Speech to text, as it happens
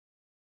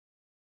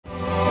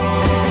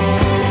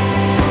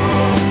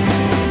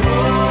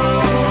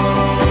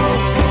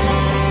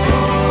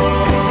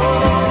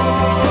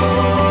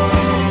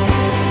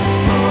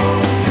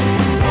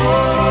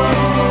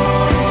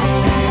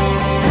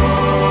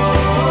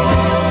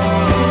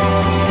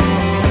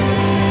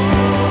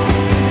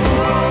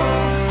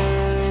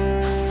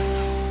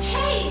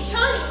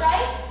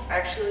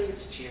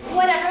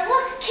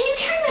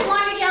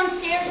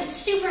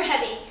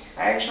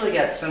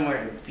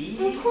somewhere to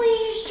be?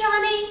 Please,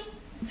 Johnny.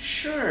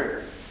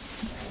 Sure.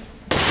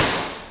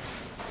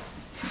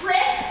 Prick!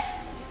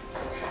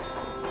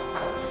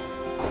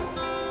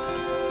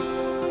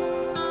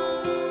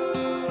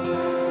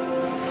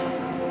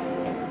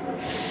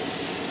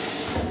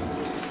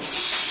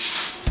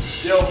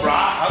 Yo, brah,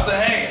 how's it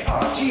hanging?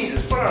 Oh,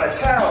 Jesus, put on a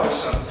towel or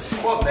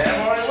something. Well, man,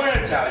 I'm already wearing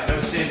a towel. You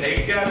never seen a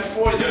naked guy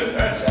before? You're a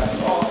nurse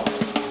after all.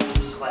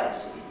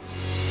 Classy.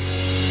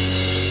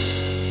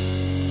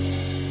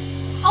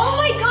 Oh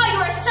my God, you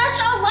are such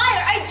a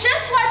liar! I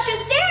just watched you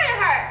stare at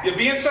her! You're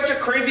being such a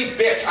crazy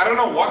bitch. I don't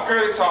know what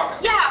girl you're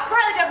talking. Yeah,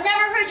 right, like I've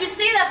never heard you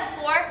say that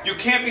before. You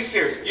can't be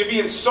serious. You're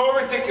being so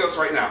ridiculous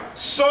right now.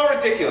 So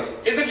ridiculous.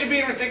 Isn't you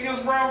being ridiculous,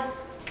 bro?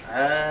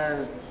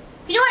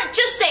 You know what?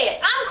 Just say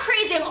it. I'm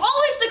crazy. I'm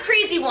always the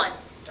crazy one.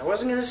 I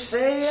wasn't gonna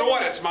say it. So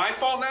what, it's my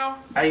fault now?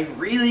 I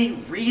really,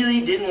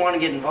 really didn't want to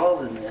get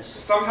involved in this.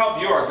 Some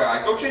help your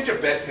guy. Go change your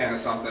bedpan or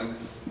something.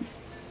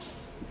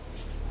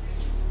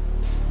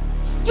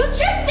 You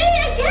just did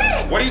it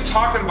again! What are you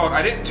talking about?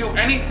 I didn't do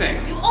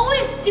anything. You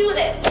always do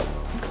this.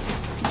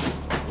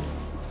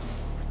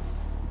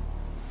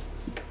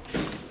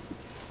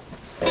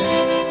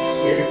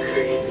 You're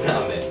crazy.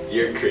 Nah, man,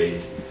 you're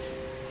crazy.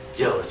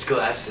 Yo, let's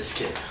go ask this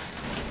kid.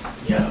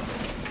 Yo,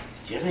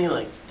 do you have any,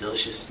 like,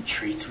 delicious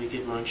treats we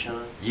could munch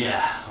on?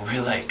 Yeah,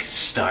 we're like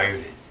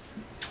starving.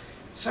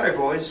 Sorry,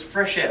 boys.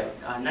 Fresh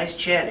out. Nice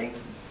chatting.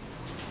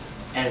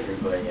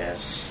 Everybody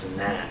has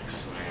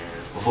snacks,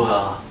 man.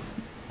 Well,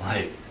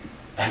 like,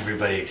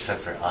 everybody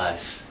except for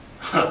us.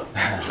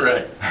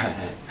 Right.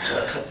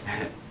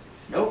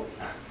 Nope.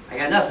 I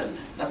got nothing.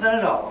 Nothing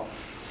at all.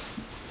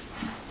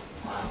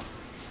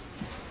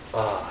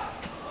 Wow.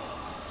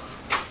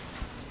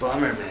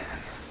 Bummer, man.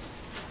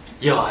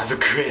 Yo, I have a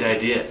great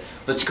idea.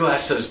 Let's go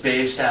ask those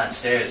babes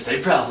downstairs.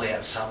 They probably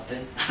have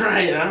something.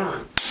 Right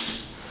on.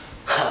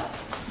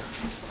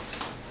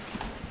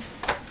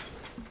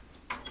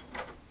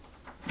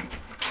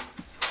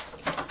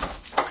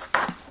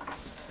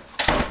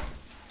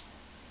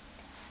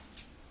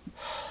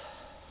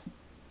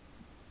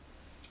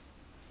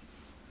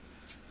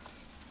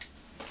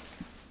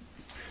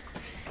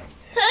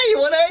 Hey, you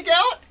wanna hang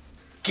out?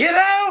 Get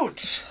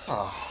out!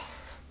 Oh.